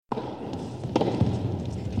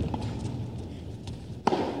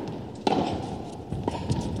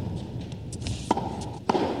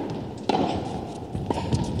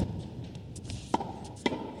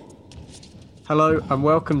Hello and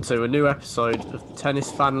welcome to a new episode of the Tennis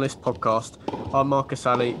Fanlist podcast. I'm Marcus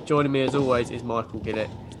Alley. Joining me as always is Michael Gillett,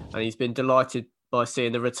 and he's been delighted by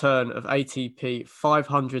seeing the return of ATP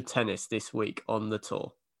 500 tennis this week on the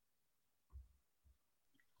tour.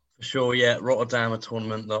 For sure, yeah. Rotterdam, a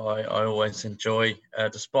tournament that I always enjoy.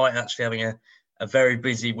 Despite actually having a very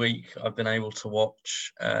busy week, I've been able to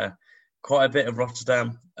watch quite a bit of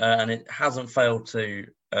Rotterdam, and it hasn't failed to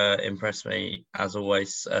impress me as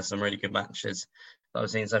always. Some really good matches that I've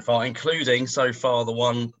seen so far, including so far the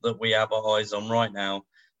one that we have our eyes on right now,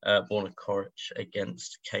 Borna Coric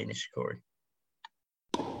against Kei Nishikori.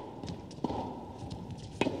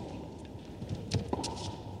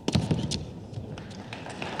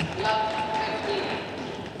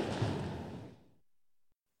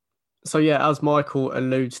 So yeah, as Michael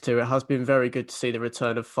alludes to, it has been very good to see the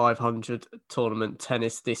return of 500 tournament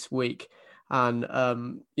tennis this week. And,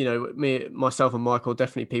 myself and Michael,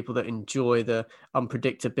 definitely people that enjoy the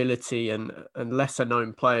unpredictability and lesser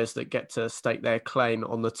known players that get to stake their claim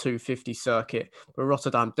on the 250 circuit. But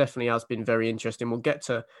Rotterdam definitely has been very interesting. We'll get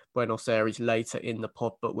to Buenos Aires later in the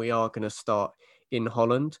pod, but we are going to start in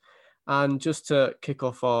Holland. And just to kick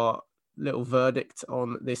off our little verdict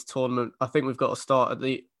on this tournament, I think we've got to start at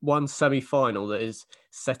the one semi-final that is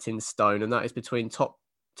set in stone, and that is between top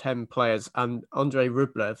 10 players and Andrei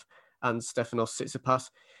Rublev and Stefanos Tsitsipas.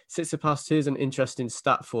 Tsitsipas, here's an interesting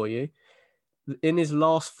stat for you. In his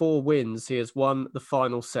last 4 wins, he has won the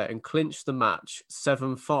final set and clinched the match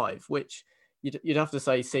 7-5, which you'd have to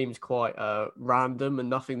say seems quite random and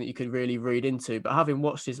nothing that you could really read into. But having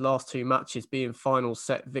watched his last 2 matches being final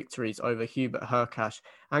set victories over Hubert Hurkacz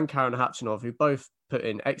and Karen Khachanov, who both put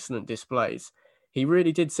in excellent displays, he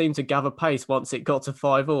really did seem to gather pace once it got to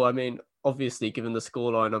 5-all. I mean, obviously, given the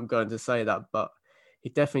scoreline, I'm going to say that, but he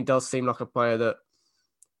definitely does seem like a player that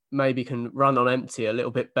maybe can run on empty a little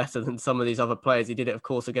bit better than some of these other players. He did it, of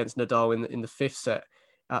course, against Nadal in the 5th set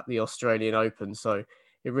at the Australian Open. So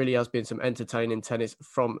it really has been some entertaining tennis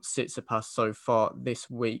from Tsitsipas so far this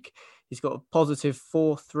week. He's got a positive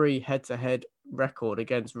 4-3 head-to-head record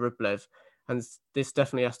against Rublev, and this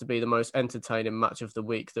definitely has to be the most entertaining match of the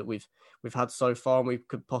week that we've had so far, and we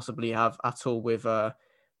could possibly have at all with 4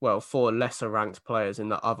 lesser ranked players in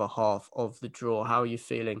the other half of the draw. How are you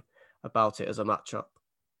feeling about it as a matchup?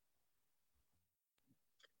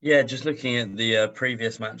 Yeah, just looking at the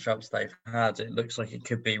previous matchups they've had, it looks like it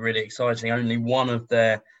could be really exciting. Only one of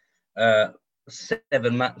their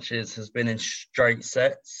 7 matches has been in straight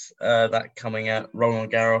sets, that coming at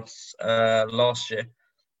Roland Garros last year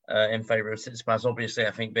in favour of Tsitsipas. Obviously,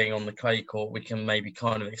 I think being on the clay court, we can maybe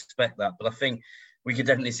kind of expect that. But I think we could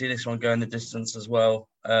definitely see this one going the distance as well.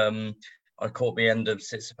 I caught the end of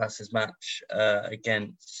Tsitsipas's match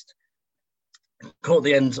caught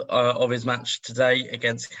the end of his match today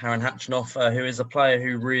against Karen Khachanov, who is a player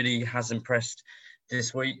who really has impressed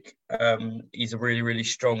this week. He's a really, really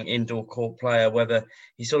strong indoor court player. Whether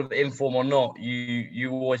he's sort of in form or not,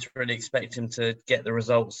 you always really expect him to get the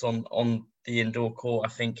results on the indoor court. I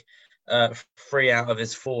think 3 out of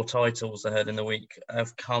his 4 titles I heard in the week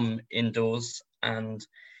have come indoors, and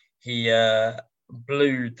he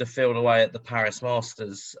blew the field away at the Paris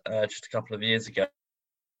Masters just a couple of years ago.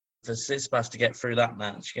 For Tsitsipas to get through that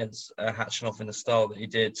match against Khachanov in the style that he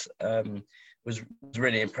did was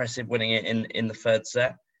really impressive, winning it in the 3rd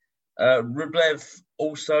set. Rublev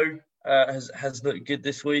also has looked good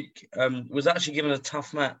this week. Was actually given a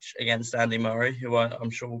tough match against Andy Murray, who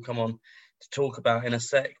I'm sure will come on to talk about in a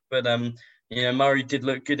sec. But Murray did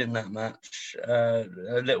look good in that match. A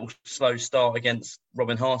little slow start against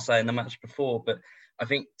Robin Haase in the match before, but I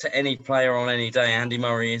think to any player on any day, Andy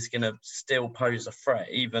Murray is going to still pose a threat.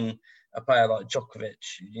 Even a player like Djokovic,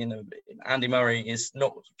 Andy Murray is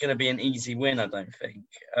not going to be an easy win, I don't think.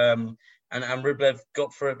 And Rublev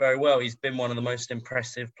got through it very well. He's been one of the most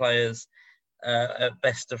impressive players at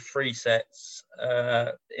best of 3 sets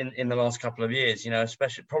in the last couple of years.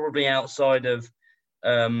 Especially probably outside of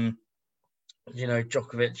Djokovic,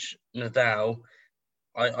 Nadal.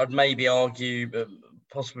 I'd maybe argue.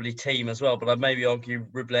 Possibly Thiem as well, but I'd maybe argue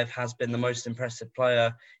Rublev has been the most impressive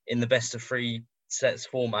player in the best of 3 sets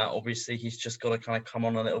format. Obviously, he's just got to kind of come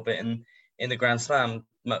on a little bit in the Grand Slam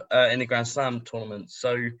tournament.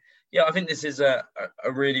 So yeah, I think this is a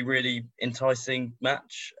really, really enticing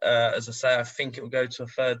match. As I say, I think it will go to a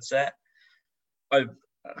 3rd set. I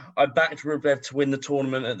backed Rublev to win the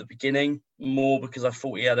tournament at the beginning more because I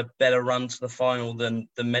thought he had a better run to the final than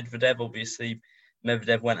Medvedev. Obviously,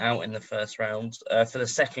 Medvedev went out in the 1st round for the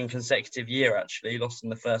 2nd consecutive year, actually. Lost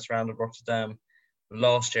in the 1st round of Rotterdam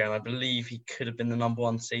last year, and I believe he could have been the number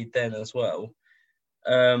 1 seed then as well.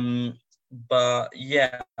 But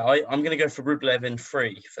yeah, I'm going to go for Rublev in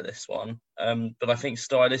 3 for this one. But I think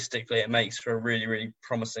stylistically it makes for a really, really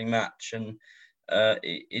promising match. And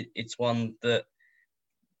it's one that,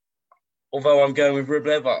 although I'm going with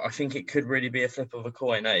Rublev, I think it could really be a flip of a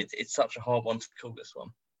coin. It's such a hard one to call, this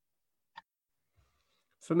one.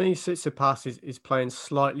 For me, Tsitsipas is playing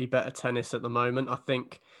slightly better tennis at the moment, I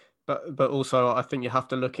think. But also, I think you have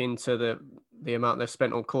to look into the amount they've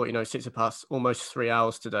spent on court. Tsitsipas almost 3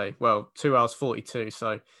 hours today. Well, 2 hours 42.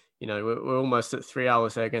 So, we're almost at 3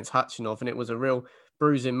 hours there against Khachanov, and it was a real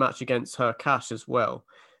bruising match against Hurkacz as well.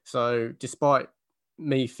 So, despite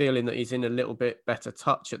me feeling that he's in a little bit better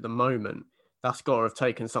touch at the moment, that's got to have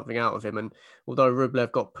taken something out of him. And although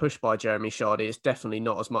Rublev got pushed by Jeremy Chardy, it's definitely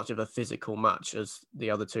not as much of a physical match as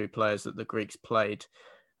the other two players that the Greeks played.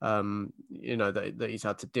 That he's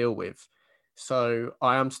had to deal with. So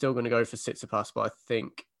I am still going to go for Tsitsipas, but I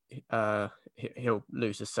think he'll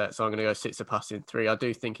lose a set. So I'm going to go Tsitsipas in 3. I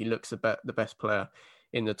do think he looks the best player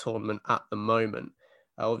in the tournament at the moment.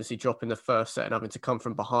 Obviously dropping the first set and having to come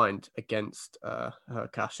from behind against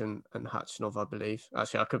Hurkacz and Khachanov, I believe.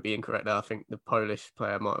 Actually, I could be incorrect there. I think the Polish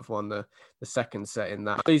player might have won the second set in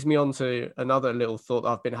that. Leads me on to another little thought that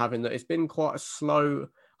I've been having, that it's been quite a slow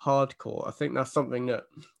hardcore. I think that's something that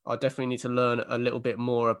I definitely need to learn a little bit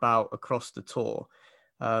more about across the tour,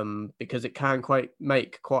 because it can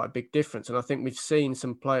make quite a big difference. And I think we've seen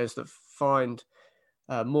some players that find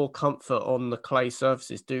more comfort on the clay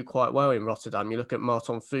surfaces do quite well in Rotterdam. You look at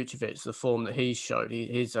Marton Fucsovics, the form that he's showed.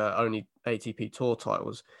 His only ATP Tour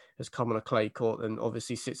titles has come on a clay court, and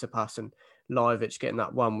obviously Tsitsipas and Lajovic getting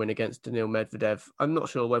that one win against Daniil Medvedev. I'm not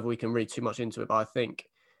sure whether we can read too much into it, but I think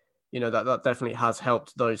that definitely has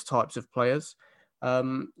helped those types of players.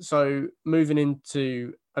 So moving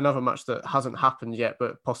into another match that hasn't happened yet,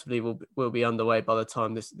 but possibly will be underway by the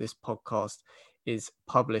time this podcast is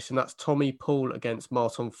published, and that's Tommy Paul against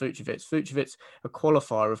Marton Fucsovics. Fucsovics, a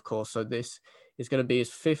qualifier, of course, so this is going to be his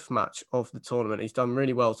 5th match of the tournament. He's done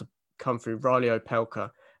really well to come through Riley Opelka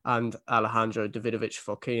and Alejandro Davidovich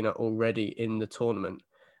Fokina already in the tournament.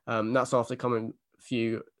 That's after coming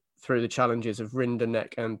through the challenges of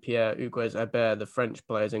Rinderknech and Pierre-Hugues Herbert, the French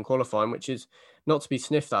players in qualifying, which is not to be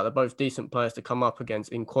sniffed at. They're both decent players to come up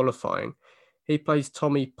against in qualifying. He plays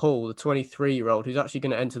Tommy Paul, the 23-year-old, who's actually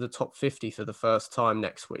going to enter the top 50 for the first time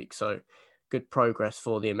next week. So good progress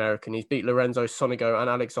for the American. He's beat Lorenzo Sonego and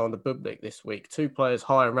Alexander Bublik this week, 2 players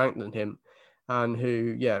higher ranked than him and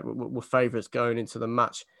who, were favourites going into the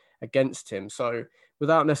match against him. So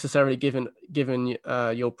without necessarily giving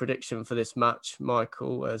your prediction for this match,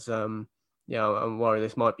 Michael, as I'm worried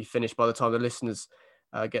this might be finished by the time the listeners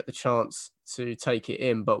get the chance to take it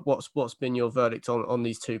in. But what's been your verdict on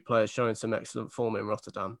these 2 players showing some excellent form in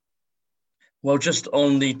Rotterdam? Well, just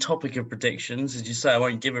on the topic of predictions, as you say, I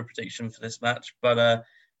won't give a prediction for this match, but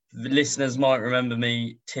the listeners might remember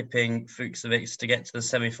me tipping Fucsovics to get to the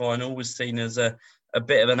semi-final. Was seen as a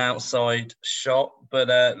bit of an outside shot, but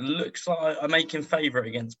looks like I'm making favourite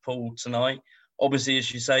against Paul tonight. Obviously,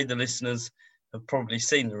 as you say, the listeners have probably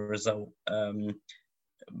seen the result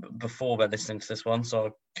before they're listening to this one, so I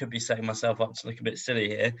could be setting myself up to look a bit silly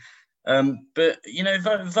here. But,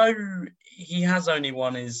 though he has only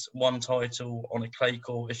won his 1 title on a clay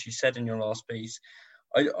court, as you said in your last piece,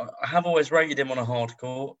 I have always rated him on a hard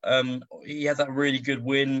court. He had that really good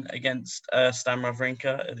win against Stan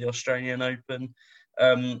Wawrinka at the Australian Open.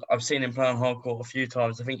 I've seen him play on hard court a few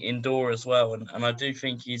times, I think indoor as well, and I do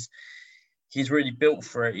think he's really built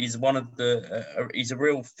for it. He's one of he's a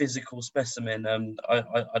real physical specimen.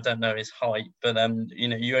 I don't know his height, but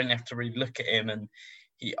you only have to really look at him, and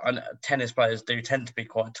tennis players do tend to be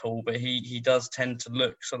quite tall, but he does tend to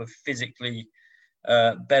look sort of physically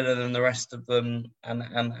better than the rest of them,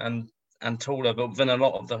 and taller, but than a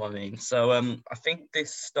lot of them, I mean. So I think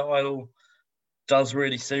this style does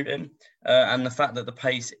really suit him, and the fact that the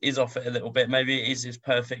pace is off it a little bit, maybe it is his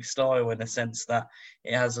perfect style in a sense that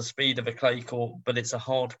it has the speed of a clay court, but it's a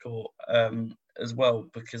hard court as well,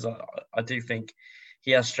 because I do think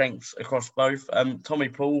he has strengths across both. Tommy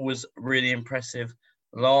Paul was really impressive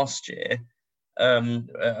last year,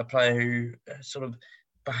 a player who sort of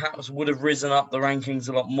perhaps would have risen up the rankings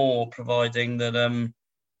a lot more, providing that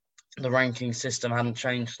the ranking system hadn't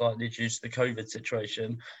changed slightly due to the COVID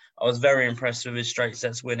situation. I was very impressed with his straight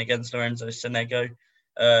sets win against Lorenzo Sonego,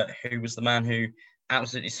 who was the man who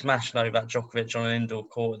absolutely smashed Novak Djokovic on an indoor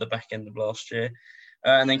court at the back end of last year.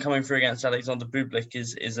 And then coming through against Alexander Bublik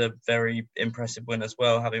is a very impressive win as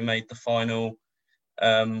well, having made the final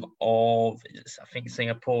of, I think,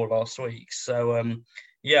 Singapore last week. So,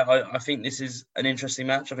 I think this is an interesting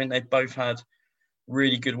match. I think they've both had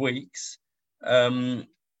really good weeks.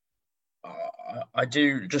 I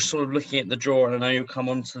do, just sort of looking at the draw, and I know you'll come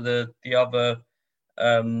on to the other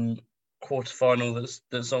quarterfinal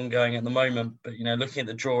that's ongoing at the moment. But looking at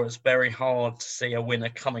the draw, it's very hard to see a winner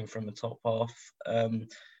coming from the top half.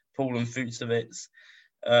 Paul and Fucsovics,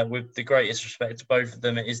 with the greatest respect to both of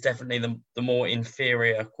them, it is definitely the more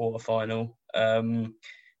inferior quarterfinal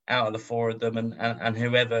out of the four of them, and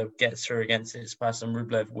whoever gets through against Tsitsipas and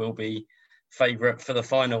Rublev will be favourite for the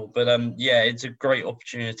final. But it's a great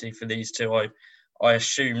opportunity for these two. I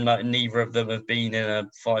assume that neither of them have been in a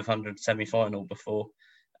 500 semi-final before.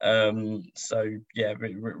 Really,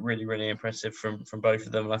 really impressive from both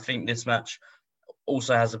of them. And I think this match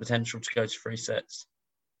also has the potential to go to 3 sets.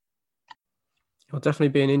 It'll definitely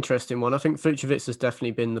be an interesting one. I think Fucsovics has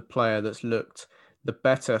definitely been the player that's looked the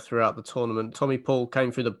better throughout the tournament. Tommy Paul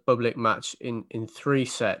came through the Bublik match in 3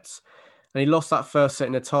 sets, and he lost that first set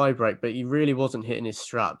in a tie-break, but he really wasn't hitting his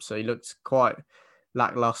strap, so he looked quite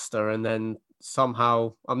lackluster. And then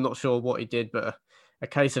somehow, I'm not sure what he did, but a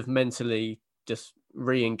case of mentally just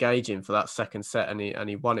re-engaging for that second set, and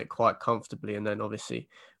he won it quite comfortably, and then obviously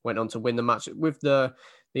went on to win the match. With the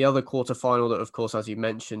other quarterfinal that, of course, as you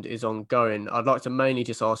mentioned, is ongoing, I'd like to mainly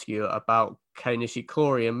just ask you about Kei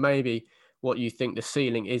Nishikori and maybe what you think the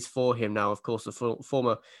ceiling is for him now. Of course, the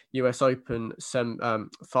former US Open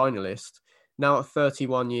finalist, now at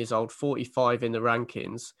 31 years old, 45 in the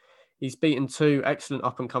rankings. He's beaten 2 excellent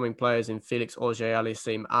up-and-coming players in Felix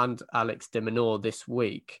Auger-Aliassime and Alex de Minaur this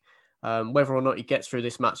week. Whether or not he gets through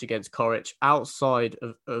this match against Coric outside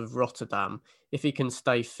of Rotterdam, if he can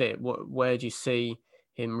stay fit, where do you see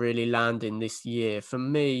him really landing this year? For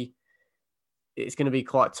me, it's going to be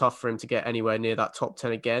quite tough for him to get anywhere near that top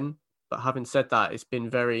 10 again. But having said that, it's been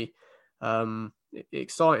very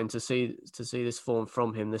exciting to see this form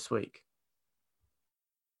from him this week.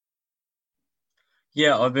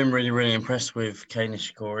 Yeah, I've been really, really impressed with Kei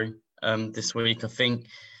Nishikori this week. I think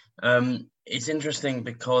it's interesting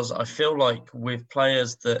because I feel like with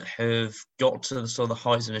players that have got to the sort of the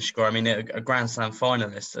heights of Nishikori, I mean, a Grand Slam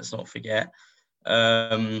finalist, let's not forget,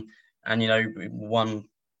 and won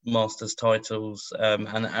Masters titles,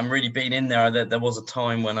 and really been in there. There was a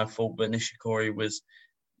time when I thought that Nishikori was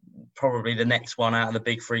probably the next one out of the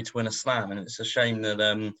big 3 to win a slam, and it's a shame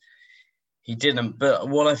that he didn't. But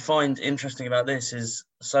what I find interesting about this is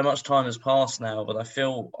so much time has passed now, but I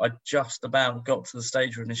feel I just about got to the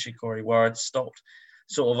stage with Nishikori where I'd stopped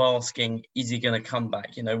sort of asking, is he going to come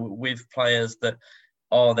back? With players that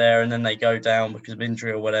are there and then they go down because of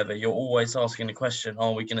injury or whatever, you're always asking the question,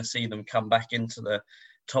 are we going to see them come back into the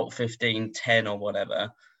top 15, 10 or whatever?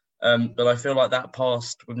 But I feel like that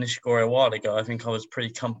passed with Nishikori a while ago. I think I was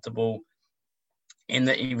pretty comfortable in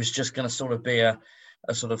that he was just going to sort of be a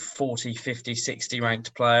sort of 40, 50, 60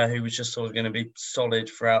 ranked player who was just sort of going to be solid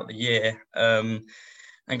throughout the year and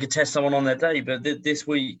could test someone on their day. But this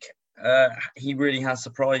week, he really has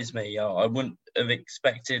surprised me. I wouldn't have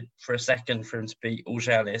expected for a second for him to beat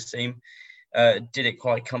Auger-Aliassime. Did it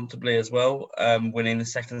quite comfortably as well, winning the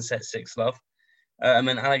second set 6-love. And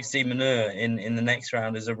then Alex de Minaur in the next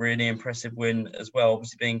round is a really impressive win as well,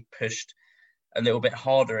 obviously being pushed a little bit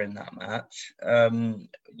harder in that match.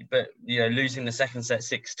 But losing the second set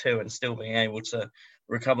 6-2 and still being able to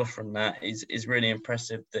recover from that is really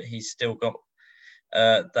impressive that he's still got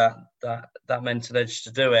that mental edge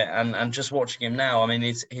to do it. And just watching him now, I mean,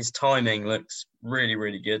 his timing looks really,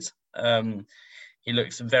 really good. He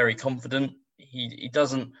looks very confident. He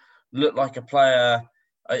doesn't look like a player,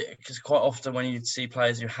 because quite often when you see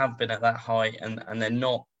players who have been at that height and they're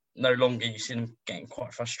no longer, you see them getting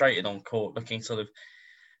quite frustrated on court, looking sort of,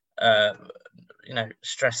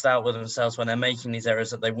 stressed out with themselves when they're making these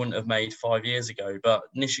errors that they wouldn't have made 5 years ago. But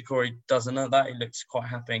Nishikori doesn't know that. He looks quite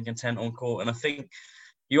happy and content on court. And I think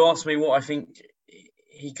you asked me what I think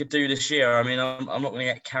he could do this year. I mean, I'm not going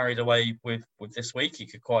to get carried away with this week. He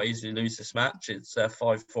could quite easily lose this match. It's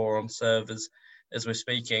 5-4 on serve as we're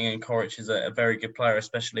speaking, and Coric is a very good player,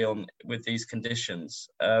 especially with these conditions.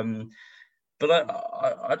 But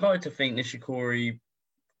I'd like to think Nishikori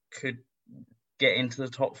could get into the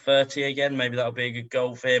top 30 again. Maybe that'll be a good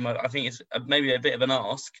goal for him. I think it's maybe a bit of an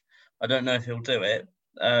ask. I don't know if he'll do it.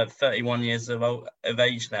 31 years of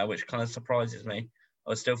age now, which kind of surprises me.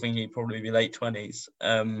 I still think he'd probably be late 20s.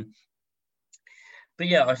 But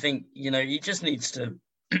yeah, I think, he just needs to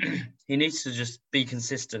he needs to just be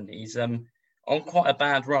consistent. He's on quite a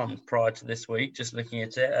bad run prior to this week, just looking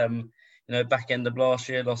at it. Back end of last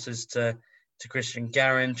year, losses to Christian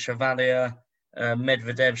Garin, Chevalier,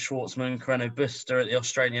 Medvedev, Schwartzman, Carreno Busta at the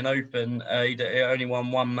Australian Open. He only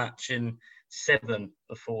won 1 match in 7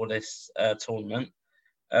 before this tournament.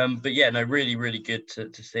 But yeah, no, really, really good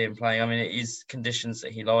to see him playing. I mean, it is conditions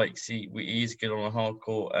that he likes. He is good on a hard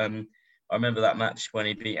court. I remember that match when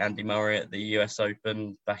he beat Andy Murray at the US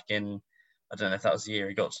Open back in, I don't know if that was the year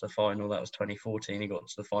he got to the final. That was 2014. He got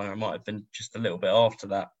to the final. It might have been just a little bit after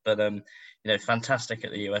that. But, fantastic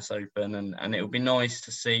at the US Open. And it would be nice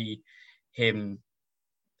to see him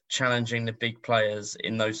challenging the big players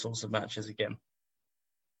in those sorts of matches again.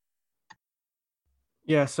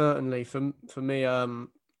 Yeah, certainly. For me,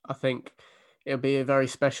 I think it'll be a very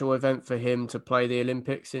special event for him to play the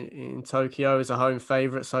Olympics in Tokyo as a home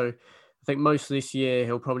favourite. So I think most of this year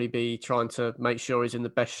he'll probably be trying to make sure he's in the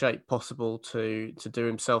best shape possible to do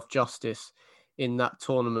himself justice in that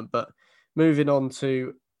tournament. But moving on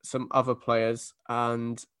to some other players,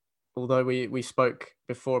 and although we spoke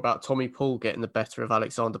before about Tommy Paul getting the better of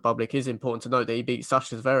Alexander Bublik, it is important to note that he beat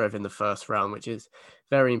Sasha Zverev in the first round, which is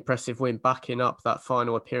very impressive win, backing up that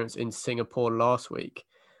final appearance in Singapore last week.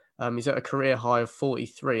 He's at a career high of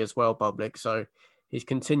 43 as well, Bublik. So he's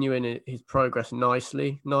continuing his progress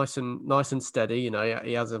nicely, nice and steady. You know,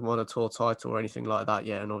 he hasn't won a tour title or anything like that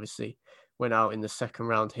yet, and obviously went out in the second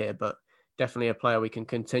round here, but definitely a player we can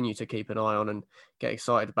continue to keep an eye on and get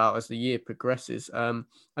excited about as the year progresses.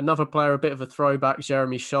 Another player, a bit of a throwback,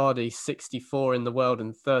 Jeremy Chardy, 64 in the world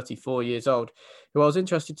and 34 years old, who I was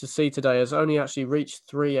interested to see today has only actually reached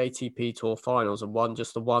 3 ATP Tour finals and won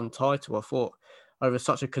just the one title. I thought over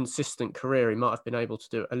such a consistent career, he might have been able to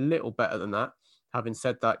do a little better than that. Having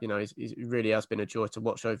said that, you know, he really has been a joy to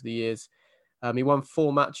watch over the years. He won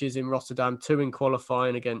 4 matches in Rotterdam, 2 in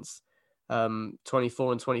qualifying against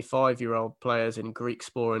 24 and 25-year-old players in Greek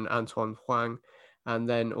Spoor and Antoine Huang, and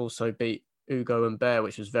then also beat Ugo Humbert,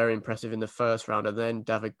 which was very impressive in the first round, and then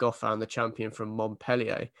David Goffin, the champion from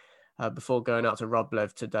Montpellier, before going out to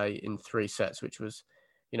Rublev today in 3 sets, which was,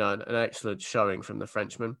 you know, an excellent showing from the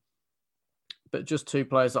Frenchman. But just 2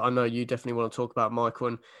 players that I know you definitely want to talk about, Michael,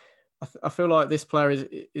 and I feel like this player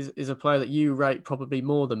is a player that you rate probably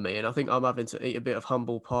more than me, and I think I'm having to eat a bit of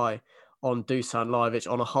humble pie on Dusan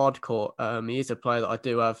Lajovic on a hard court. He is a player that I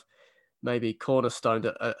do have maybe cornerstoned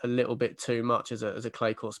a little bit too much as a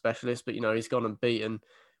clay court specialist, but, you know, he's gone and beaten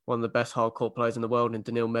one of the best hard court players in the world in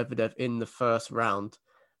Daniil Medvedev in the first round.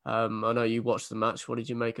 I know you watched the match. What did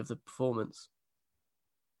you make of the performance?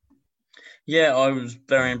 Yeah, I was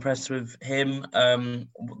very impressed with him.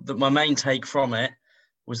 My main take from it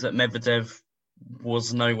was that Medvedev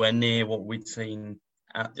was nowhere near what we'd seen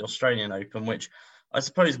at the Australian Open, which I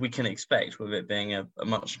suppose we can expect with it being a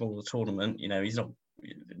much smaller tournament. You know, he's not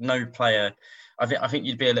no player. I think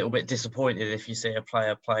you'd be a little bit disappointed if you see a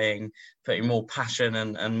player putting more passion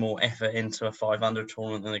and more effort into a 500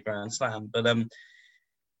 tournament than a Grand Slam. But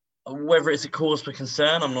whether it's a cause for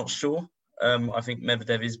concern, I'm not sure. I think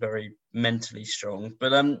Medvedev is very mentally strong,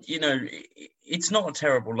 but you know, it's not a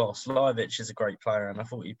terrible loss. Lajovic is a great player, and I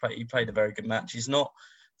thought he played a very good match. He's not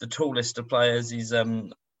the tallest of players. He's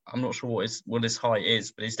I'm not sure what his height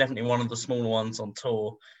is, but he's definitely one of the smaller ones on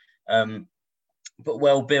tour. But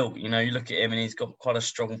well built. You know, you look at him and he's got quite a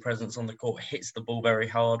strong presence on the court. Hits the ball very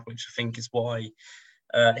hard, which I think is why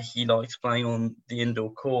he likes playing on the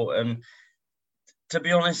indoor court. And to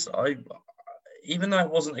be honest, even though it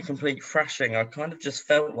wasn't a complete thrashing, I kind of just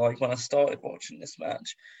felt like when I started watching this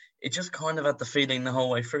match, it just kind of had the feeling the whole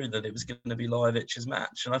way through that it was going to be Lajovic's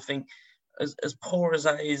match. And I think as poor as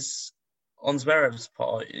that is on Zverev's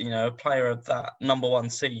part, you know, a player of that number 1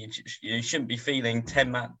 seed, you shouldn't be feeling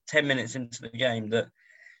 10 minutes into the game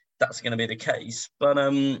that's going to be the case. But,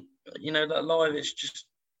 you know, that Lajovic just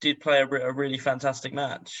did play a really fantastic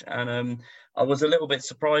match. And I was a little bit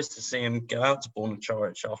surprised to see him go out to Borna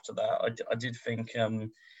Coric after that. I did think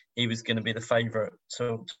he was going to be the favourite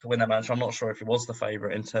to win that match. I'm not sure if he was the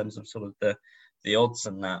favourite in terms of sort of the odds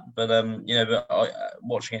and that. But, you know,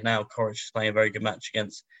 watching it now, Coric is playing a very good match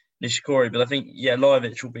against Nishikori. But I think, yeah,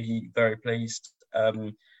 Lajovic will be very pleased. I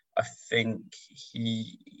think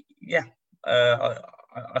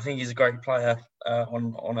I think he's a great player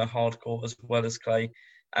on a hard court as well as clay.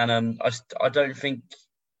 And I don't think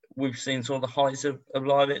we've seen sort of the heights of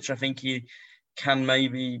Lajovic. I think he can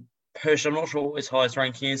maybe push. I'm not sure what his highest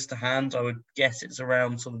ranking is to hand. I would guess it's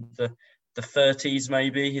around sort of the 30s,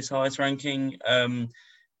 maybe his highest ranking.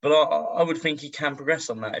 But I would think he can progress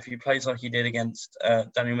on that if he plays like he did against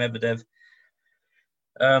Daniil Medvedev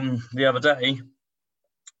the other day.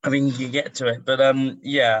 I mean, he can get to it. But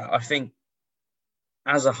yeah, I think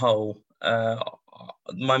as a whole,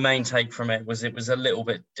 my main take from it was a little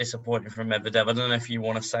bit disappointing from Medvedev. I don't know if you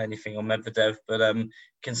want to say anything on Medvedev, but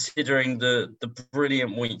considering the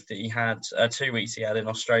brilliant week that he had, 2 weeks he had in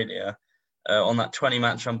Australia, on that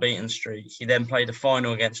 20-match unbeaten streak. He then played a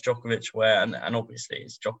final against Djokovic where, and obviously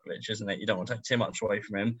it's Djokovic, isn't it? You don't want to take too much away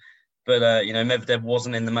from him. But, Medvedev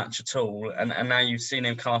wasn't in the match at all. And now you've seen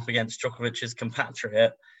him come up against Djokovic's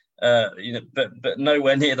compatriot, but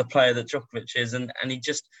nowhere near the player that Djokovic is. And he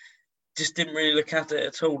just didn't really look at it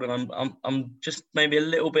at all. And I'm just maybe a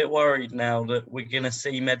little bit worried now that we're going to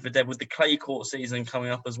see Medvedev with the clay court season coming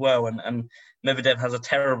up as well. And Medvedev has a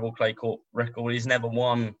terrible clay court record. He's never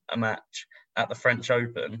won a match at the French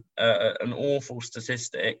Open, an awful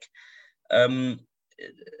statistic.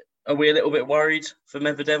 Are we a little bit worried for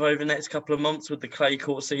Medvedev over the next couple of months with the clay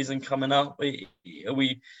court season coming up? Are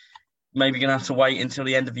we maybe going to have to wait until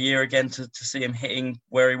the end of the year again to see him hitting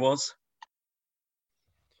where he was?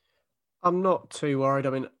 I'm not too worried.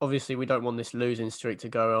 I mean, obviously, we don't want this losing streak to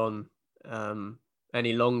go on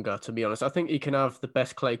any longer, to be honest. I think he can have the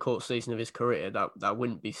best clay court season of his career. That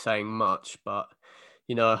wouldn't be saying much, but,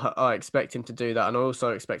 I expect him to do that. And I also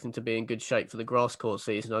expect him to be in good shape for the grass court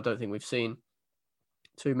season. I don't think we've seen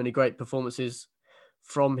too many great performances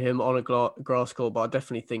from him on a grass court, but I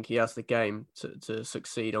definitely think he has the game to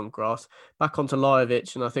succeed on grass. Back onto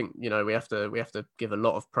Lajovic, and I think we have to give a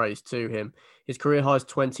lot of praise to him. His career high is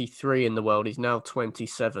 23 in the world. He's now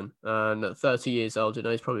 27, and at 30 years old,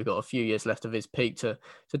 he's probably got a few years left of his peak to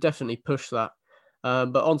definitely push that.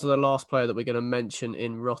 But onto the last player that we're going to mention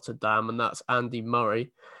in Rotterdam, and that's Andy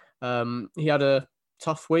Murray. He had a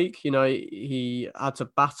tough week. He had to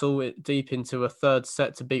battle it deep into a third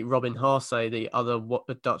set to beat Robin Haase, the other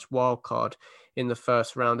Dutch wildcard, in the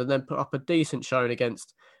first round, and then put up a decent showing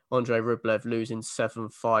against Andrei Rublev, losing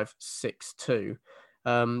 7-5,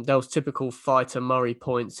 6-2. There was typical fighter Murray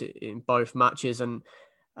points in both matches, and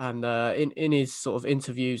in his sort of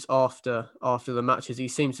interviews after the matches, he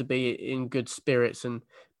seems to be in good spirits and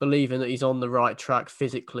believing that he's on the right track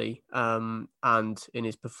physically and in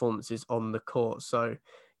his performances on the court. So,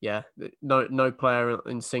 yeah, no player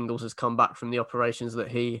in singles has come back from the operations that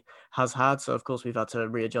he has had. So, of course, we've had to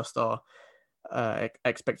readjust our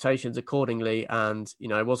expectations accordingly. And,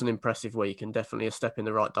 it was an impressive week and definitely a step in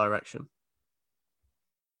the right direction.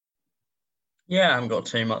 Yeah, I haven't got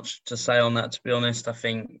too much to say on that, to be honest. I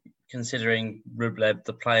think considering Rublev,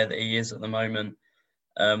 the player that he is at the moment,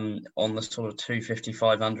 on the sort of 250,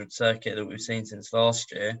 500 circuit that we've seen since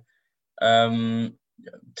last year,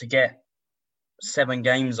 to get 7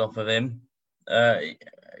 games off of him,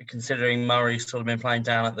 considering Murray's sort of been playing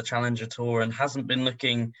down at the Challenger Tour and hasn't been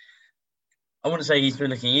looking, I wouldn't say he's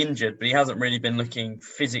been looking injured, but he hasn't really been looking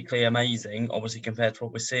physically amazing, obviously, compared to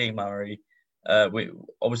what we're seeing Murray. With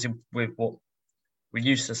what we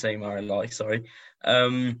used to see Murray like, sorry.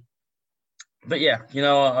 But yeah,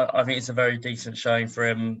 I think it's a very decent showing for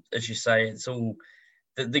him. As you say, it's all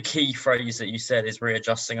the key phrase that you said is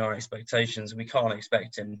readjusting our expectations. We can't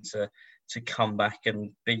expect him to come back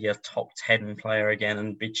and be a top 10 player again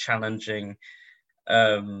and be challenging,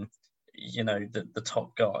 the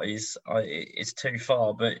top guys. It's too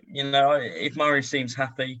far. But, if Murray seems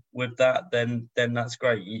happy with that, then that's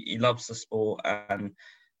great. He loves the sport, and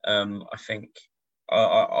I think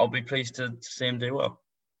I'll be pleased to see him do well.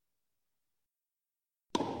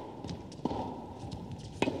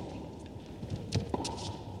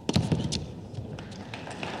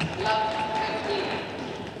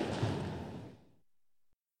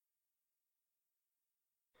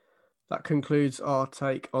 That concludes our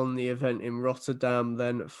take on the event in Rotterdam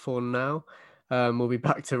then for now. We'll be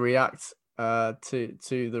back to react to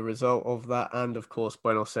the result of that and, of course,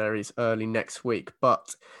 Buenos Aires early next week.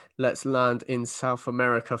 But let's land in South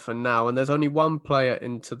America for now. And there's only one player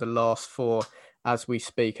into the last 4 as we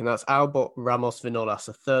speak, and that's Albert Ramos Vinolas,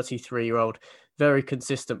 a 33-year-old, very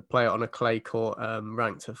consistent player on a clay court,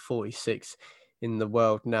 ranked at 46 in the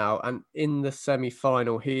world now. And in the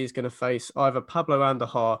semi-final, he is going to face either Pablo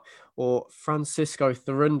Andujar or Francisco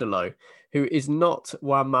Cerúndolo, who is not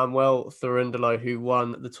Juan Manuel Cerúndolo, who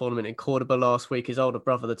won the tournament in Cordoba last week. His older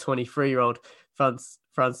brother, the 23-year-old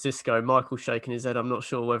Francisco. Michael shaking his head. I'm not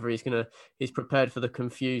sure whether he's prepared for the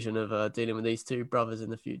confusion of dealing with these two brothers in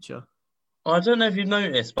the future. I don't know if you've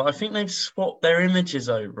noticed, but I think they've swapped their images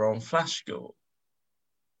over on Flashscore.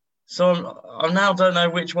 So I now don't know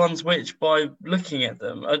which one's which by looking at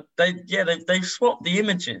them. They've swapped the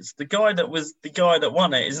images. The guy that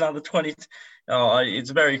won it is now the 20. It's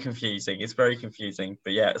very confusing. It's very confusing.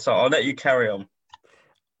 But yeah, so I'll let you carry on.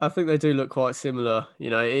 I think they do look quite similar.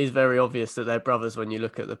 It is very obvious that they're brothers when you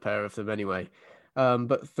look at the pair of them anyway.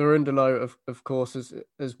 But Cerúndolo, of course,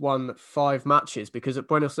 has won 5 matches, because at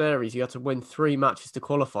Buenos Aires you had to win 3 matches to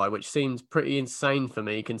qualify, which seems pretty insane for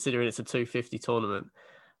me considering it's a 250 tournament.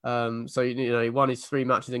 So he won his 3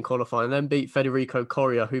 matches in qualifying and then beat Federico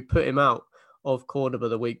Coria, who put him out of Cordoba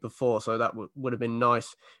the week before. So that would have been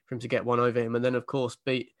nice for him to get one over him. And then, of course,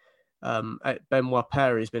 beat Benoit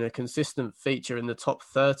Paire, who's been a consistent feature in the top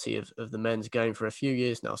 30 of the men's game for a few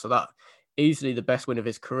years now. So that easily the best win of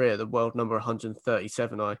his career, the world number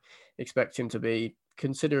 137. I expect him to be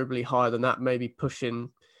considerably higher than that, maybe pushing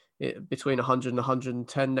it between 100 and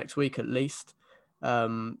 110 next week at least,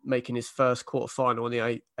 making his first quarterfinal on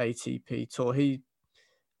the ATP Tour. He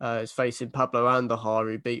is facing Pablo Andahar,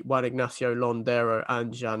 who beat Juan Ignacio Londero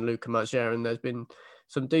and Gianluca Maggier, and there's been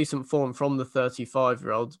some decent form from the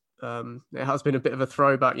 35-year-old. It has been a bit of a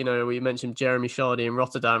throwback, we mentioned Jeremy Chardy in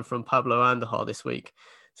Rotterdam from Pablo Andahar this week,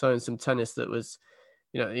 showing some tennis that was,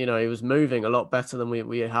 he was moving a lot better than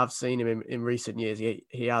we have seen him in recent years.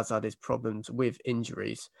 He has had his problems with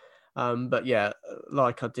injuries. But yeah,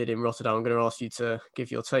 like I did in Rotterdam, I'm going to ask you to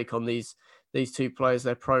give your take on these two players,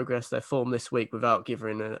 their progress, their form this week, without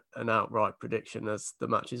giving an outright prediction as the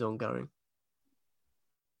match is ongoing.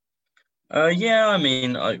 Yeah, I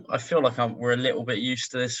mean, I feel like we're a little bit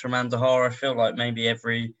used to this from Andahar. I feel like maybe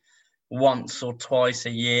every once or twice a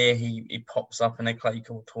year he pops up in a clay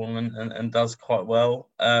court tournament and does quite well.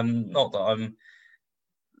 Not that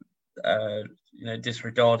I'm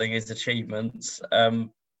disregarding his achievements,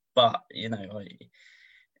 but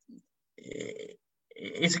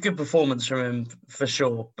it's a good performance from him for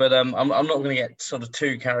sure. But I'm not going to get sort of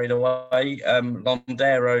too carried away.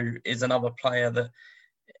 Londero is another player that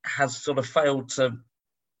has sort of failed to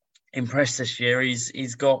impress this year.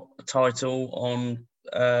 He's got a title on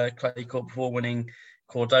clay court before winning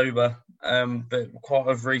Cordoba, but quite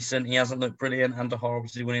of recent he hasn't looked brilliant. Andahar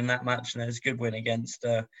obviously winning that match, and there's a good win against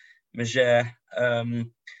Maggier.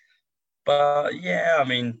 But yeah, I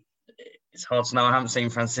mean, it's hard to know. I haven't seen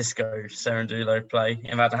Francisco Cerundolo play.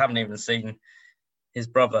 In fact, I haven't even seen his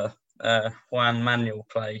brother Juan Manuel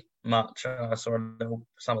play much. I saw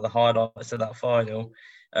some of the highlights of that final.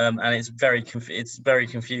 And it's very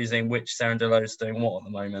confusing which Cerundolo is doing what at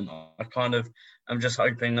the moment. I'm just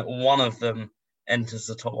hoping that one of them enters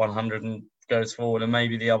the top 100 and goes forward, and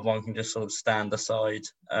maybe the other one can just sort of stand aside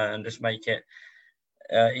and just make it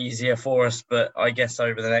easier for us. But I guess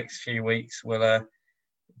over the next few weeks we'll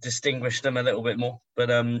distinguish them a little bit more. But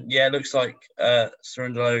yeah, it looks like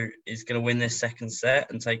Cerundolo is going to win this second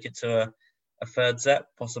set and take it to a third set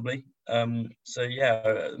possibly. So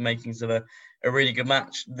yeah, makings of a really good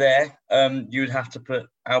match there. You would have to put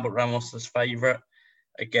Albert Ramos as favourite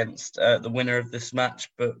against the winner of this match,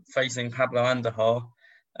 but facing Pablo Andahar,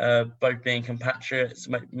 both being compatriots,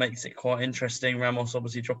 makes it quite interesting. Ramos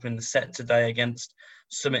obviously dropping the set today against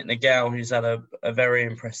Sumit Nagal, who's had a very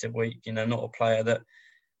impressive week. Not a player that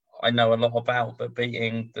I know a lot about, but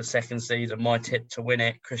beating the second seed and my tip to win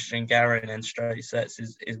it, Christian Garin, in straight sets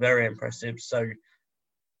is very impressive. So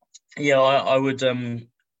yeah, I would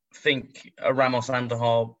think a Ramos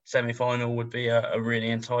Andahar semi-final would be a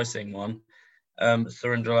really enticing one.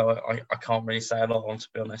 Cerundolo, I can't really say a lot on, to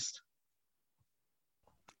be honest.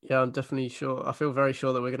 Yeah, I'm definitely sure. I feel very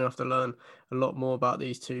sure that we're going to have to learn a lot more about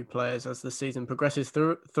these two players as the season progresses.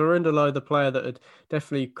 Cerundolo, the player that had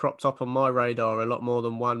definitely cropped up on my radar a lot more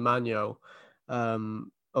than Juan Manuel.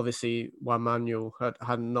 Obviously, Juan Manuel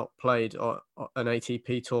had not played an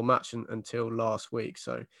ATP Tour match until last week.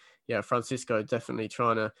 So, yeah, Francisco definitely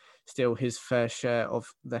trying to steal his fair share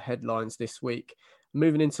of the headlines this week.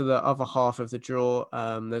 Moving into the other half of the draw,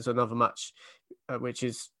 there's another match which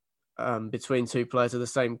is between two players of the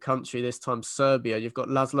same country, this time Serbia. You've got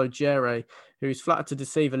Laszlo Djere, who's flattered to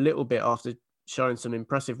deceive a little bit after showing some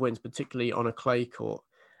impressive wins, particularly on a clay court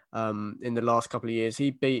in the last couple of years.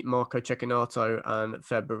 He beat Marco Cecchinato and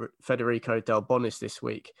Federico Del Bonis this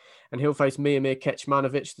week. And he'll face Miomir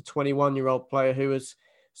Kecmanovic, the 21-year-old player who has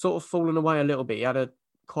sort of fallen away a little bit. He had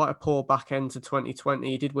quite a poor back end to 2020.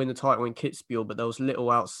 He did win the title in Kitzbühel, but there was little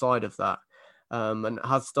outside of that. And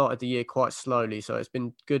has started the year quite slowly. So it's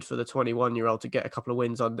been good for the 21-year-old to get a couple of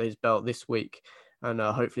wins under his belt this week. And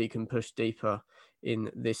hopefully he can push deeper in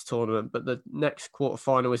this tournament. But the next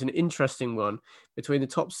quarterfinal is an interesting one between the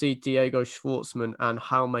top seed Diego Schwartzman and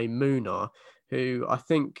Jaume Munar, who I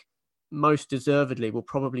think most deservedly will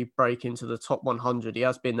probably break into the top 100. He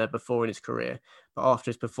has been there before in his career, but after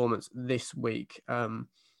his performance this week,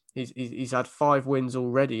 he's had 5 wins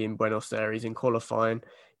already in Buenos Aires in qualifying.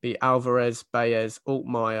 Beat Alvarez, Baez,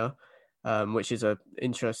 Altmaier, which is a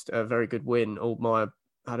very good win. Altmaier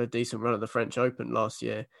had a decent run at the French Open last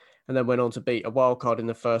year, and then went on to beat a wildcard in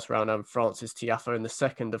the first round and Francis Tiafoe in the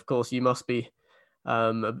second. Of course, you must be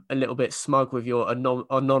a little bit smug with your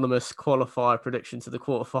anonymous qualifier prediction to the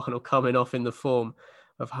quarterfinal coming off in the form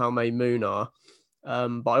of Jaume Munar.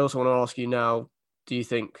 But I also want to ask you now, do you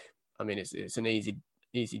think, I mean, it's an easy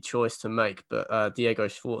easy choice to make. But Diego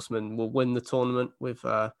Schwartzman will win the tournament with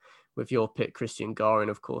your pick, Christian Garin,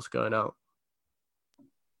 of course, going out.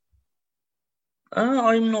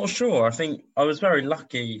 I'm not sure. I think I was very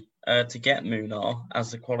lucky to get Munar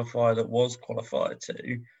as the qualifier that was qualified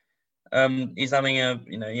to. He's having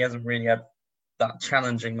he hasn't really had that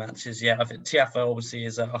challenging matches yet. I think Tiafoe obviously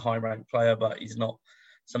is a high-ranked player, but he's not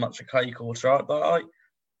so much a clay court, right? But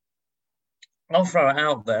I'll throw it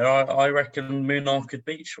out there. I reckon Munar could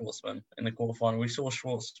beat Schwartzman in the quarterfinal. We saw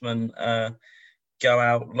Schwartzman go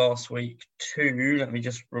out last week too. Let me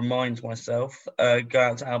just remind myself. Go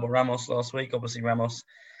out to Albert Ramos last week. Obviously, Ramos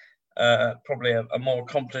probably a more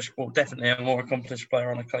accomplished, well, definitely a more accomplished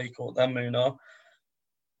player on a clay court than Munar.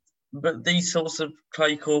 But these sorts of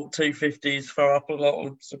clay court 250s throw up a lot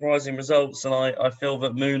of surprising results, and I feel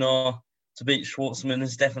that Munar to beat Schwartzman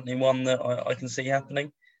is definitely one that I can see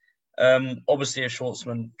happening. Obviously, if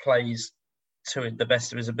Schwartzman plays to the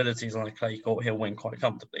best of his abilities on a clay court, he'll win quite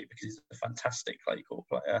comfortably because he's a fantastic clay court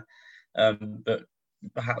player. But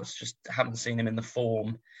perhaps just haven't seen him in the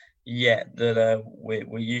form yet that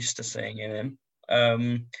we're used to seeing in him.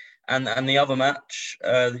 And the other match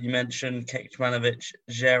that you mentioned,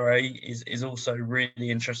 Kecmanovic-Djere, is also really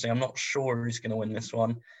interesting. I'm not sure who's going to win this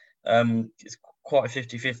one. It's quite a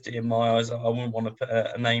 50-50 in my eyes. I wouldn't want to put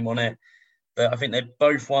a name on it. But I think they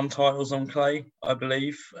both won titles on clay, I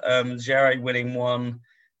believe. Djere winning one,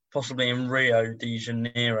 possibly in Rio de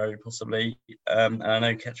Janeiro, possibly. And I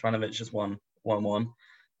know Kecmanovic has won one.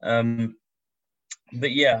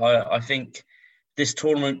 But yeah, I think this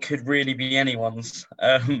tournament could really be anyone's.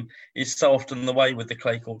 It's so often the way with the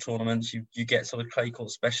clay court tournaments. You get sort of clay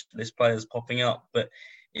court specialist players popping up, but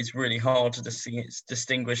it's really hard to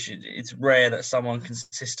distinguish. It's rare that someone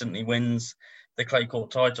consistently wins the clay court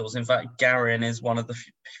titles. In fact, Garin is one of the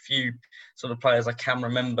few sort of players I can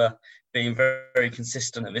remember being very, very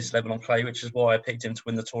consistent at this level on clay, which is why I picked him to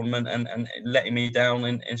win the tournament and letting me down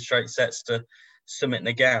in straight sets to Sumit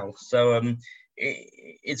Nagal. So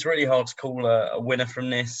it's really hard to call a winner from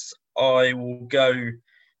this. I will go,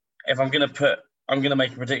 if I'm going to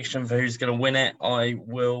make a prediction for who's going to win it, I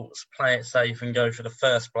will play it safe and go for the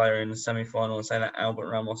first player in the semi-final and say that Albert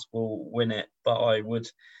Ramos will win it. But I would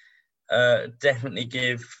definitely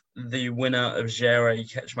give the winner of Djere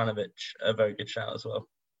Kecmanovic a very good shout as well.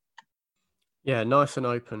 Yeah, nice and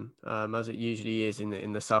open, as it usually is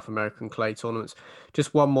in the South American clay tournaments.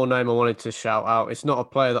 Just one more name I wanted to shout out. It's not a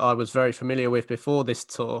player that I was very familiar with before this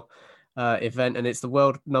tour event, and it's the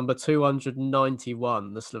world number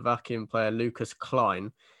 291, the Slovakian player Lukas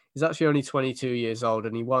Klein. He's actually only 22 years old,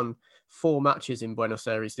 and he won 4 matches in Buenos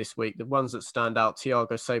Aires this week. The ones that stand out,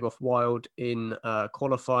 Thiago Seyboth-Wild in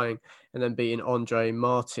qualifying, and then beating Andre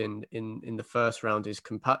Martin in the first round, his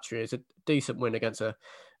compatriot. It's a decent win against a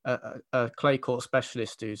clay court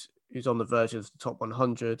specialist who's on the verge of the top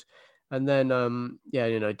 100, and then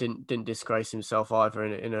didn't disgrace himself either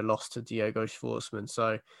in a loss to Diego Schwartzman.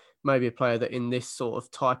 So maybe a player that in this sort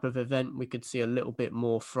of type of event we could see a little bit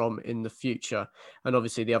more from in the future. And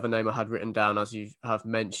obviously the other name I had written down, as you have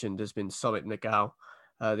mentioned, has been Sumit Nagal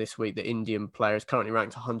this week. The Indian player is currently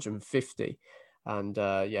ranked 150 and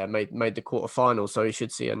made the quarterfinals, so he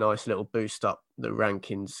should see a nice little boost up the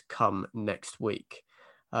rankings come next week.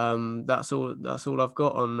 That's all I've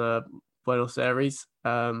got on Buenos Aires.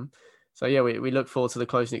 So yeah, we look forward to the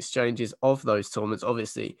closing exchanges of those tournaments.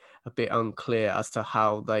 Obviously, a bit unclear as to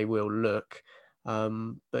how they will look.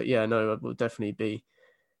 But yeah, no, we'll definitely be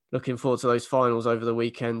looking forward to those finals over the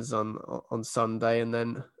weekends on Sunday, and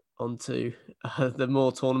then on to the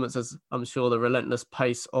more tournaments, as I'm sure the relentless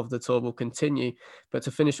pace of the tour will continue. But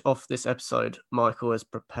to finish off this episode, Michael has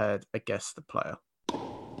prepared a Guess the Player.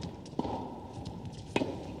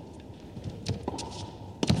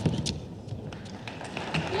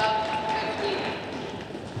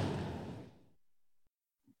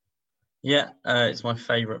 Yeah, it's my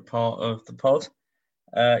favourite part of the pod.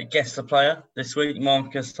 Guess the player this week.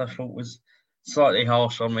 Marcus, I thought, was slightly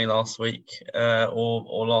harsh on me last week,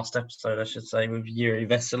 or last episode, I should say, with Jiri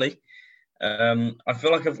Vesely. I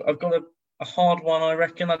feel like I've got a hard one, I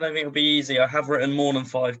reckon. I don't think it'll be easy. I have written more than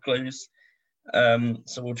 5 clues,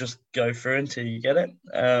 so we'll just go through until you get it.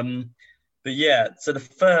 But yeah, so the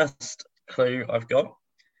first clue I've got,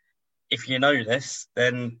 if you know this,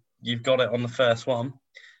 then you've got it on the first one.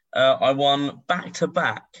 I won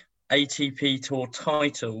back-to-back ATP Tour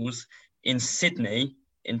titles in Sydney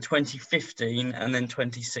in 2015 and then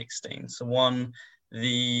 2016. So won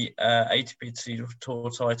the ATP Tour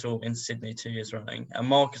title in Sydney 2 years running. And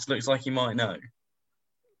Marcus looks like he might know.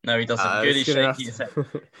 No, he doesn't. Good, he's shaking his head.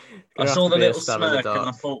 I saw the little smirk and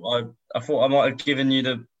I thought I might have given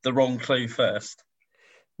you the wrong clue first.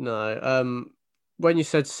 No. When you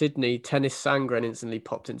said Sydney, Tennis Sangren instantly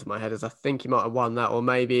popped into my head as I think he might have won that, or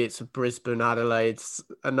maybe it's a Brisbane, Adelaide,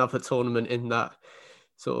 another tournament in that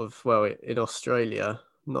sort of, well, in Australia.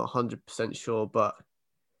 Not 100% sure, but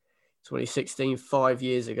 2016, 5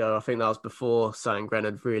 years ago, I think that was before Sangren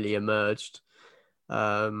had really emerged.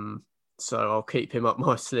 So I'll keep him up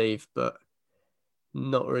my sleeve, but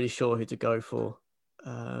not really sure who to go for.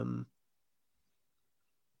 I'm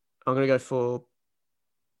going to go for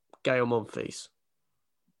Gael Monfils.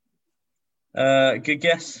 Good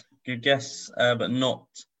guess, but not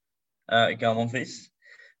Gael Monfils.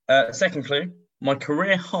 Second clue, my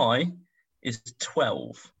career high is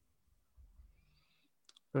 12.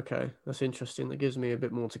 Okay, that's interesting. That gives me a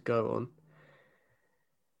bit more to go on.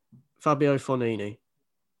 Fabio Fognini.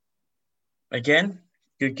 Again,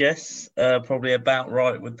 good guess. Probably about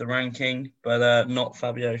right with the ranking, but not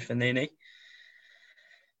Fabio Fognini.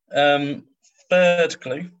 Third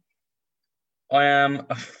clue. I am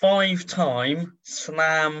a 5-time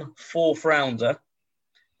Slam fourth rounder,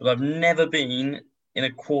 but I've never been in a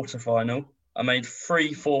quarterfinal. I made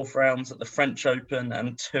 3 fourth rounds at the French Open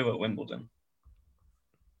and 2 at Wimbledon.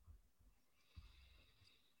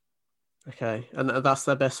 Okay, and that's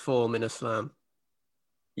their best form in a Slam.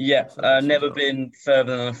 Yeah, never been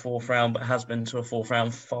further than a fourth round, but has been to a fourth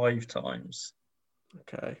round 5 times.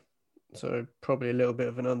 Okay, so probably a little bit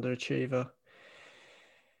of an underachiever.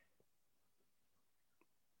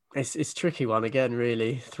 It's a tricky one again,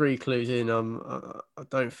 really. 3 clues in, I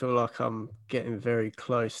don't feel like I'm getting very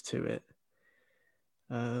close to it.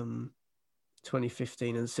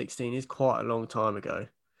 2015 and 16 is quite a long time ago,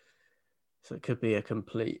 so it could be a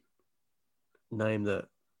complete name that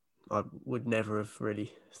I would never have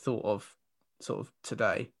really thought of sort of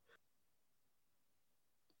today.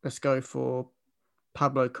 Let's go for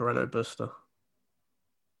Pablo Carreno Busta.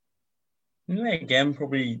 Yeah, again,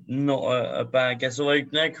 probably not a bad guess. Although,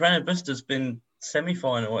 no, Carreno Busta's been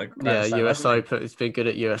semi-final at Grand Slam, US Open. It's been good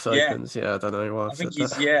at US Opens. Yeah, I don't know why I I've think said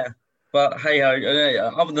he's, that. yeah. But hey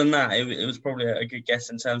ho, other than that, it was probably a good guess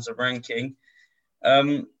in terms of ranking.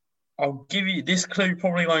 I'll give you this clue.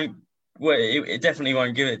 Probably won't. Well, it definitely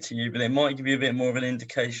won't give it to you, but it might give you a bit more of an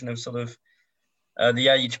indication of sort of the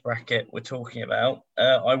age bracket we're talking about.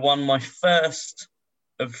 I won my first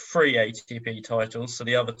of 3 ATP titles, so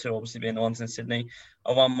the other 2 obviously being the ones in Sydney.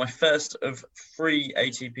 I won my first of 3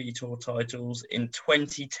 ATP Tour titles in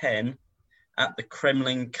 2010 at the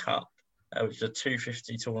Kremlin Cup, which is a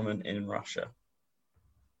 250 tournament in Russia.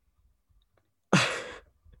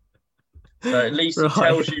 So at least it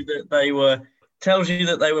tells you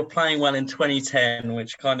that they were playing well in 2010,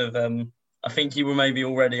 which kind of I think you were maybe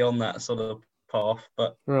already on that sort of path,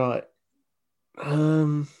 but right.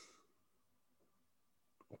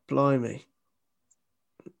 Blimey.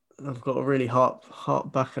 I've got to really harp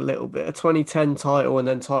back a little bit. A 2010 title and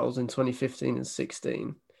then titles in 2015 and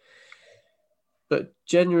 16. But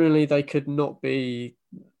generally they could not be,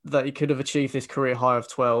 they could have achieved this career high of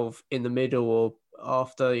 12 in the middle or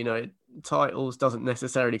after, titles doesn't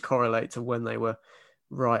necessarily correlate to when they were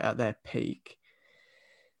right at their peak.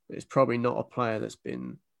 It's probably not a player that's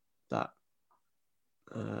been that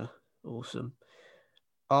awesome.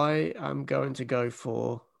 I am going to go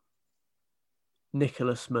for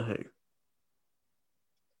Nicolas Mahut.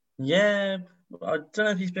 Yeah, I don't know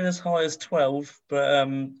if he's been as high as 12, but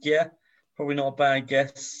yeah, probably not a bad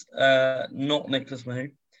guess. Not Nicolas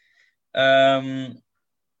Mahut.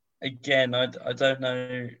 Again, I don't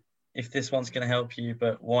know if this one's going to help you,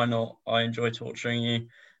 but why not? I enjoy torturing you.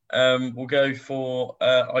 We'll go for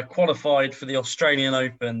I qualified for the Australian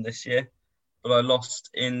Open this year, but I lost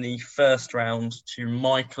in the first round to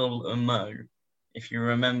Michael Mmoh, if you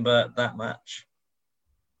remember that match.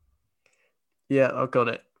 Yeah, I got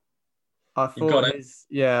it. I You've got thought it?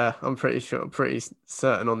 yeah, I'm pretty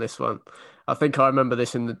certain on this one. I think I remember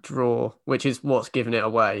this in the draw, which is what's given it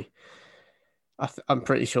away. I'm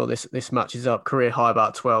pretty sure this matches up. Career high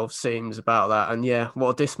about 12 seems about that. And yeah,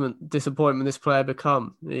 what a disappointment this player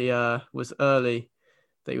become. He was early,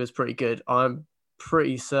 that he was pretty good. I'm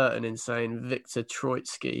pretty certain in saying Viktor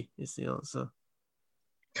Troicki is the answer.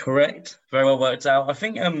 Correct. Very well worked out. I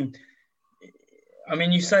think I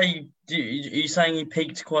mean, you're saying he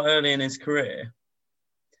peaked quite early in his career.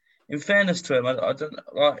 In fairness to him, I don't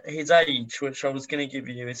like his age, which I was going to give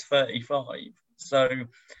you, is 35. So,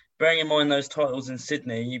 bearing in mind those titles in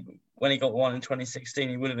Sydney, when he got one in 2016,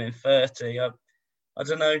 he would have been 30. I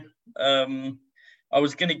don't know. I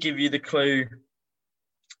was going to give you the clue.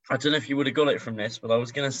 I don't know if you would have got it from this, but I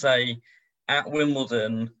was going to say at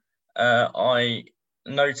Wimbledon, I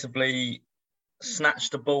notably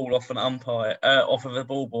snatched a ball off an umpire, off of a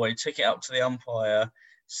ball boy, took it up to the umpire,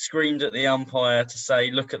 screamed at the umpire to say,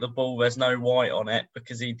 look at the ball, there's no white on it,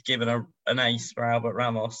 because he'd given an ace for Albert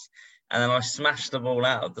Ramos. And then I smashed the ball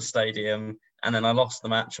out of the stadium, and then I lost the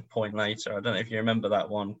match a point later. I don't know if you remember that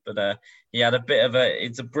one, but he had a bit of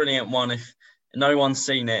it's a brilliant one. If no one's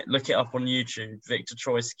seen it, look it up on YouTube, Viktor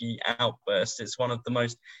Troicki outburst. It's one of the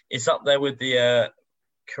most, it's up there with the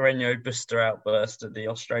Carreño Busta outburst at the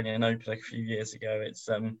Australian Open a few years ago. It's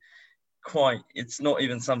it's not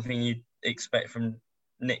even something you'd expect from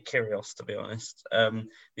Nick Kyrgios, to be honest.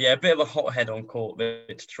 Yeah, a bit of a hothead on court,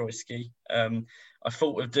 Viktor Troicki. I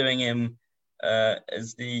thought of doing him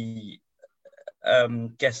as the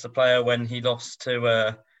guest player when he lost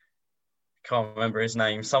to, can't remember his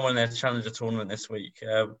name, someone in their Challenger tournament this week,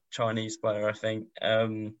 Chinese player, I think.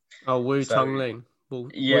 Wu Tongling.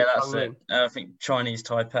 Yeah, that's it. I think Chinese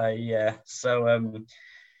Taipei, yeah. So,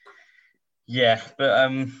 yeah, but,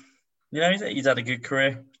 he's had a good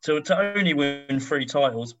career. To only win 3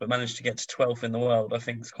 titles, but manage to get to 12th in the world, I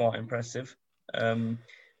think is quite impressive.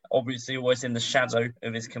 Obviously, always in the shadow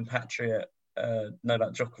of his compatriot,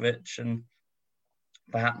 Novak Djokovic, and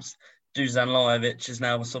perhaps Dusan Lajovic is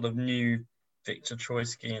now a sort of new Viktor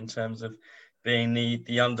Troicki in terms of being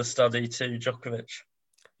the understudy to Djokovic.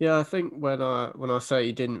 Yeah, I think when I say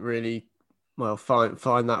he didn't really find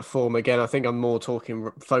that form again, I think I'm more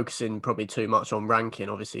focusing probably too much on ranking.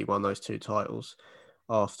 Obviously, he won those 2 titles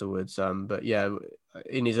afterwards. But yeah,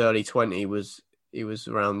 in his early 20s, he was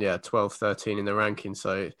around 12, 13 in the ranking.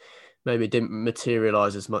 So maybe it didn't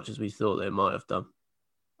materialise as much as we thought it might have done.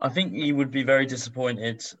 I think he would be very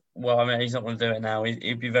disappointed. Well, I mean, he's not going to do it now.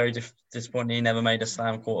 He'd be very disappointed he never made a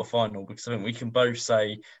Slam quarterfinal, because I think we can both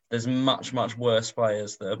say there's much, much worse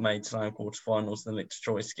players that have made Slam quarterfinals than Viktor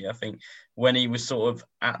Troicki. I think when he was sort of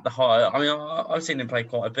at the high, I mean, I've seen him play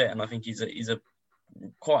quite a bit, and I think he's a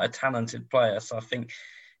quite a talented player. So I think,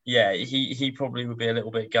 yeah, he probably would be a little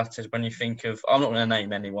bit gutted when you think of, I'm not going to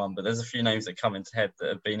name anyone, but there's a few names that come into head that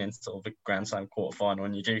have been in sort of a Grand Slam quarterfinal,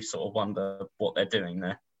 and you do sort of wonder what they're doing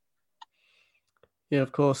there. Yeah,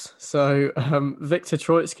 of course. So Viktor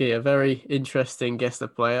Troicki, a very interesting guest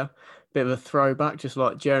player, bit of a throwback, just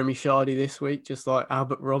like Jeremy Chardy this week, just like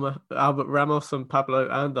Albert Ramos and Pablo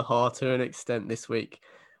Andujar to an extent this week.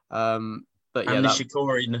 But yeah, and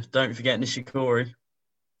Nishikori, don't forget Nishikori.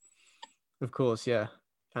 Of course, yeah,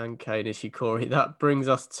 and Kei Nishikori. That brings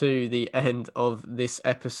us to the end of this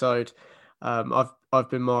episode. I've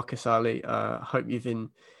been Marcus Ali. Hope you've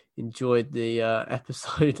enjoyed the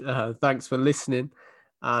episode. Thanks for listening,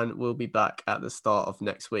 and we'll be back at the start of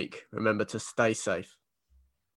next week. Remember to stay safe.